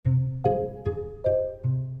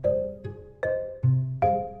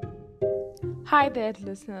Hi there,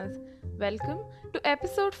 listeners. Welcome to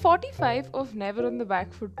episode 45 of Never on the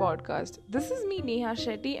Back Foot podcast. This is me, Neha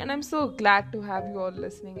Shetty, and I'm so glad to have you all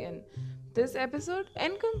listening in. This episode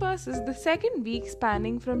encompasses the second week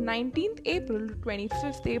spanning from 19th April to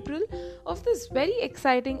 25th April of this very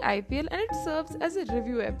exciting IPL, and it serves as a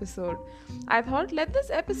review episode. I thought let this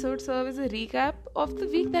episode serve as a recap of the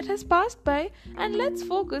week that has passed by, and let's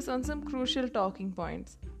focus on some crucial talking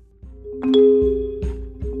points.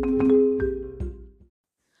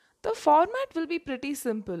 The format will be pretty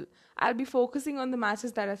simple. I'll be focusing on the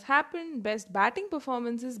matches that has happened, best batting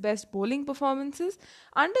performances, best bowling performances,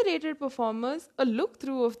 underrated performers, a look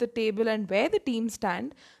through of the table and where the teams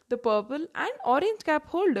stand, the purple and orange cap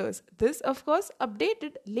holders. This of course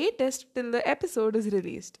updated latest till the episode is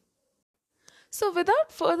released. So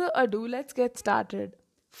without further ado, let's get started.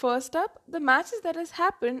 First up, the matches that has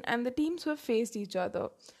happened and the teams who have faced each other.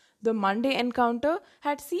 The Monday encounter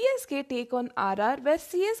had CSK take on RR, where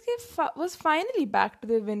CSK was finally back to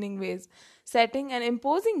their winning ways. Setting an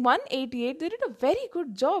imposing 188, they did a very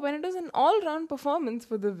good job and it was an all-round performance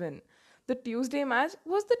for the win. The Tuesday match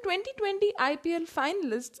was the 2020 IPL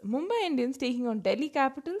finalists Mumbai Indians taking on Delhi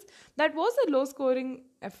Capitals. That was a low-scoring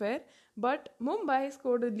affair, but Mumbai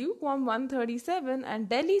scored a lukewarm 137 and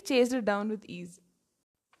Delhi chased it down with ease.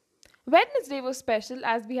 Wednesday was special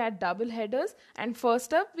as we had double headers, and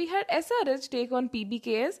first up we had SRH take on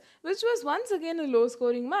PBKS, which was once again a low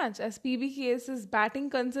scoring match as PBKS's batting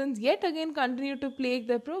concerns yet again continued to plague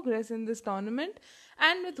their progress in this tournament,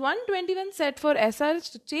 and with 121 set for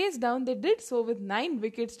SRH to chase down, they did so with 9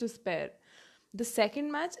 wickets to spare. The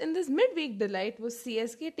second match in this midweek delight was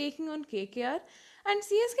CSK taking on KKR, and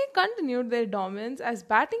CSK continued their dominance as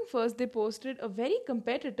batting first they posted a very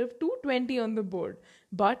competitive 220 on the board.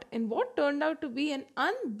 But in what turned out to be an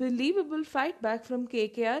unbelievable fight back from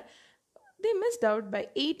KKR, they missed out by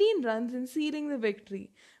 18 runs in sealing the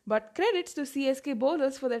victory. But credits to CSK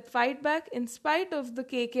bowlers for that fight back in spite of the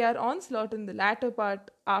KKR onslaught in the latter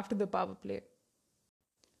part after the power play.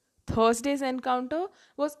 Thursday's encounter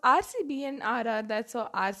was RCB and RR that saw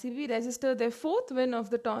RCB register their fourth win of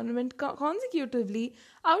the tournament consecutively,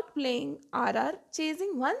 outplaying RR,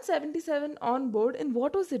 chasing 177 on board in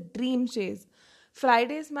what was a dream chase.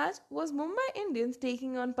 Friday's match was Mumbai Indians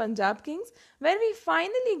taking on Punjab Kings, where we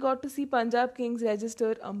finally got to see Punjab Kings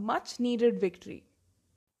register a much needed victory.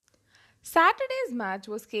 Saturday's match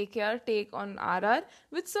was KKR take on RR,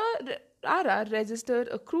 which saw RR register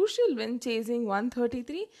a crucial win chasing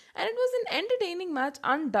 133, and it was an entertaining match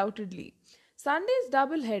undoubtedly. Sunday's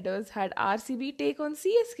double headers had RCB take on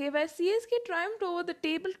CSK, where CSK triumphed over the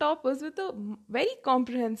table toppers with a very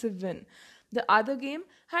comprehensive win. The other game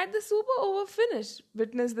had the super over finish.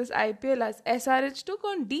 Witnessed this IPL as SRH took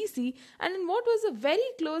on DC, and in what was a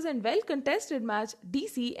very close and well contested match,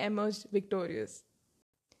 DC emerged victorious.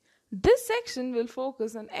 This section will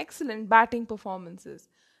focus on excellent batting performances.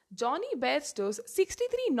 Johnny Bairstow's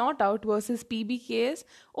 63 not out versus PBKS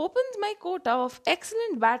opens my quota of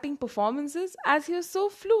excellent batting performances as he was so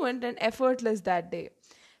fluent and effortless that day.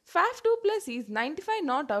 Faf du Plessis' 95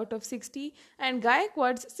 not out of 60 and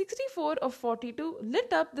Gaikwad's 64 of 42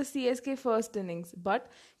 lit up the CSK first innings, but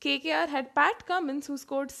KKR had Pat Cummins who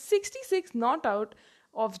scored 66 not out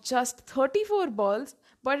of just 34 balls,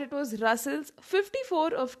 but it was Russell's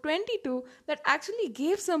 54 of 22 that actually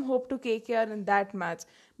gave some hope to KKR in that match.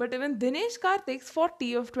 But even Dinesh Karthik's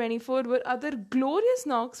 40 of 24 were other glorious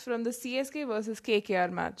knocks from the CSK versus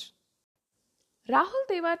KKR match. Rahul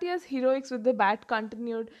Tewatia's heroics with the bat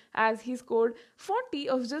continued as he scored 40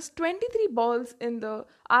 of just 23 balls in the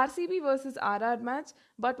RCB versus RR match,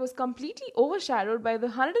 but was completely overshadowed by the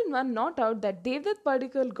 101 not out that Devdutt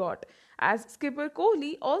Padikkal got, as skipper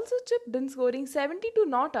Kohli also chipped in scoring 72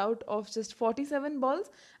 not out of just 47 balls,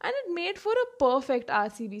 and it made for a perfect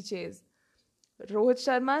RCB chase. Rohit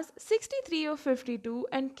Sharma's 63 of 52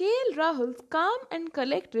 and KL Rahul's calm and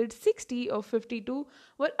collected 60 of 52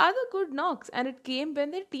 were other good knocks, and it came when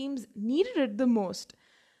their teams needed it the most.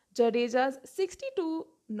 Jadeja's 62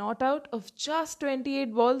 not out of just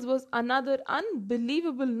 28 balls was another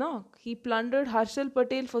unbelievable knock. He plundered Harshal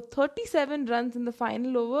Patel for 37 runs in the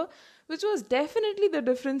final over, which was definitely the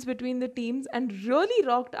difference between the teams and really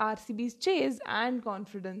rocked RCB's chase and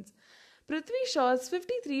confidence. Prithvi Shaw's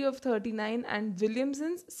 53 of 39 and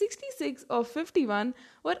Williamson's 66 of 51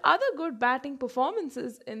 were other good batting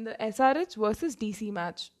performances in the SRH versus DC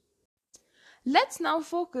match. Let's now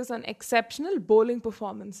focus on exceptional bowling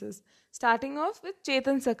performances, starting off with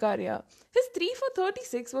Chetan Sakaria. His 3 for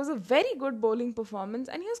 36 was a very good bowling performance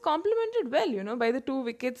and he was complemented well, by the 2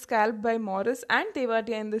 wickets scalped by Morris and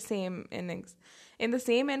Tewatia in the same innings. In the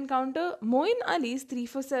same encounter, Moeen Ali's 3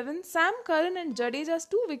 for 7, Sam Curran and Jadeja's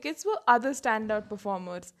 2 wickets were other standout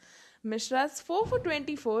performers. Mishra's 4 for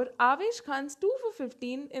 24, Avesh Khan's 2 for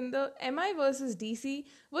 15 in the MI vs DC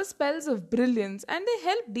were spells of brilliance and they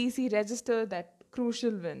helped DC register that crucial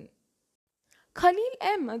win. Khalil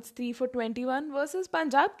Ahmed's 3 for 21 versus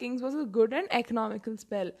Punjab Kings was a good and economical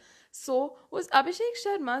spell. So was Abhishek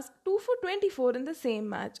Sharma's 2 for 24 in the same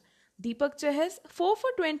match. Deepak Chahar's 4 for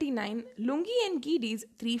 29, Lungi and Gidi's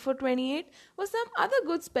 3 for 28 were some other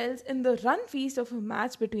good spells in the run feast of a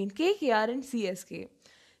match between KKR and CSK.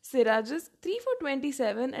 Siraj's 3 for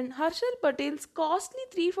 27 and Harshal Patel's costly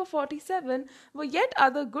 3 for 47 were yet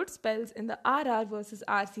other good spells in the RR vs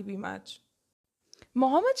RCB match.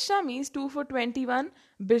 Mohammad Shami's 2 for 21,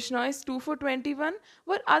 Bishnoi's 2 for 21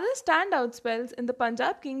 were other standout spells in the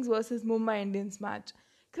Punjab Kings vs Mumbai Indians match.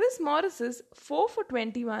 Chris Morris's 4 for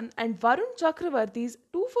 21 and Varun Chakravarti's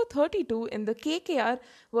 2 for 32 in the KKR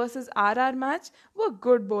vs RR match were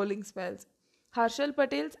good bowling spells. Harshal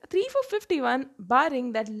Patel's 3 for 51,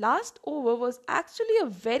 barring that last over, was actually a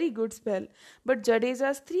very good spell, but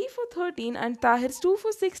Jadeja's 3 for 13 and Tahir's 2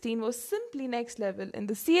 for 16 was simply next level in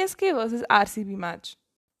the CSK vs RCB match.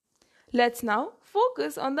 Let's now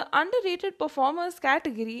focus on the underrated performers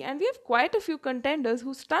category, and we have quite a few contenders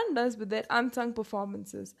who stunned us with their unsung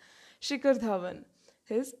performances. Shikhar Dhawan.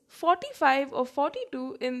 His 45 of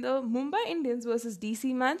 42 in the Mumbai Indians vs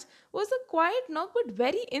DC match was a quiet knock but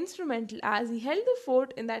very instrumental as he held the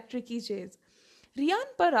fort in that tricky chase. Riyan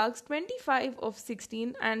Parag's 25 of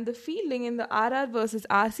 16 and the fielding in the RR vs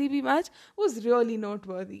RCB match was really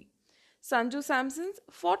noteworthy. Sanju Samson's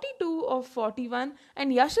 42 of 41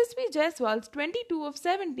 and Yashasvi Jaiswal's 22 of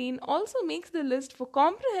 17 also makes the list for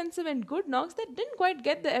comprehensive and good knocks that didn't quite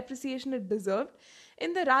get the appreciation it deserved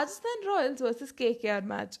in the Rajasthan Royals vs KKR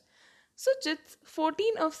match. Suchit's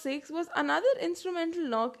 14 of 6 was another instrumental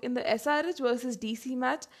knock in the SRH vs DC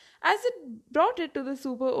match as it brought it to the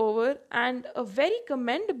super over and a very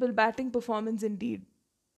commendable batting performance indeed.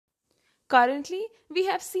 Currently, we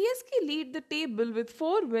have CSK lead the table with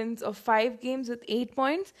 4 wins of 5 games with 8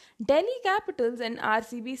 points. Delhi Capitals and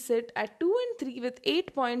RCB sit at 2 and 3 with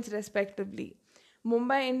 8 points respectively.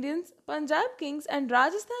 Mumbai Indians, Punjab Kings and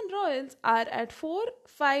Rajasthan Royals are at 4,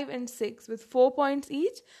 5 and 6 with 4 points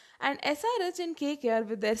each, and SRH and KKR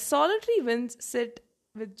with their solitary wins sit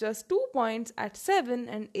with just 2 points at 7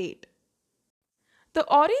 and 8. The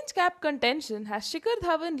orange cap contention has Shikhar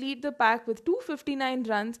Dhawan lead the pack with 259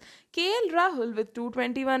 runs, KL Rahul with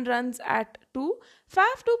 221 runs at 2,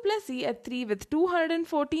 Faf du Plessis at 3 with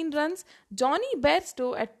 214 runs, Johnny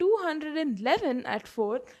Bairstow at 211 at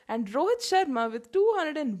 4 and Rohit Sharma with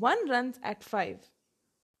 201 runs at 5.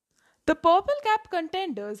 The purple cap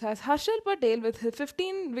contenders has Harshal Patel with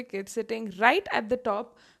 15 wickets sitting right at the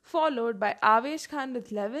top, followed by Avesh Khan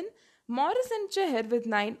with 11, Morris and Chahar with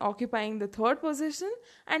 9 occupying the third position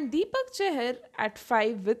and Deepak Chahar at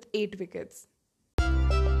 5 with 8 wickets.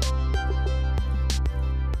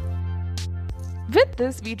 With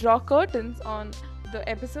this, we draw curtains on the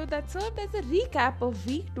episode that served as a recap of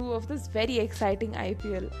week 2 of this very exciting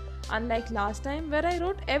IPL. Unlike last time where I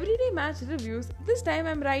wrote everyday match reviews, this time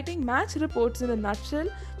I'm writing match reports in a nutshell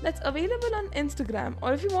that's available on Instagram,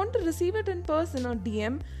 or if you want to receive it in person or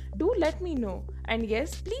DM, do let me know. And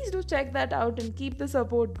yes, please do check that out and keep the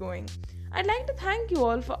support going. I'd like to thank you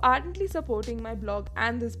all for ardently supporting my blog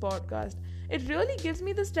and this podcast. It really gives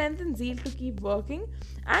me the strength and zeal to keep working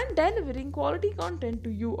and delivering quality content to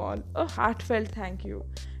you all. A heartfelt thank you.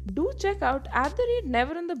 Do check out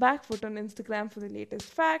 @Never on the Back Foot on Instagram for the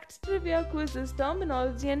latest facts, trivia, quizzes,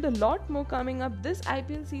 terminology, and a lot more coming up this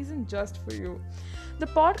IPL season just for you. The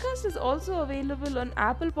podcast is also available on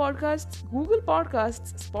Apple Podcasts, Google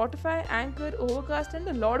Podcasts, Spotify, Anchor, Overcast, and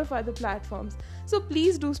a lot of other platforms. So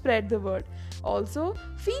please do spread the word. Also,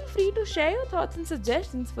 feel free to share your thoughts and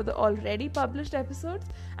suggestions for the already published episodes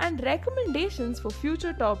and recommendations for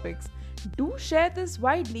future topics. Do share this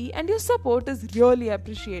widely and your support is really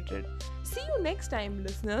appreciated. See you next time,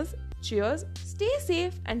 listeners. Cheers, stay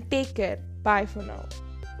safe and take care. Bye for now.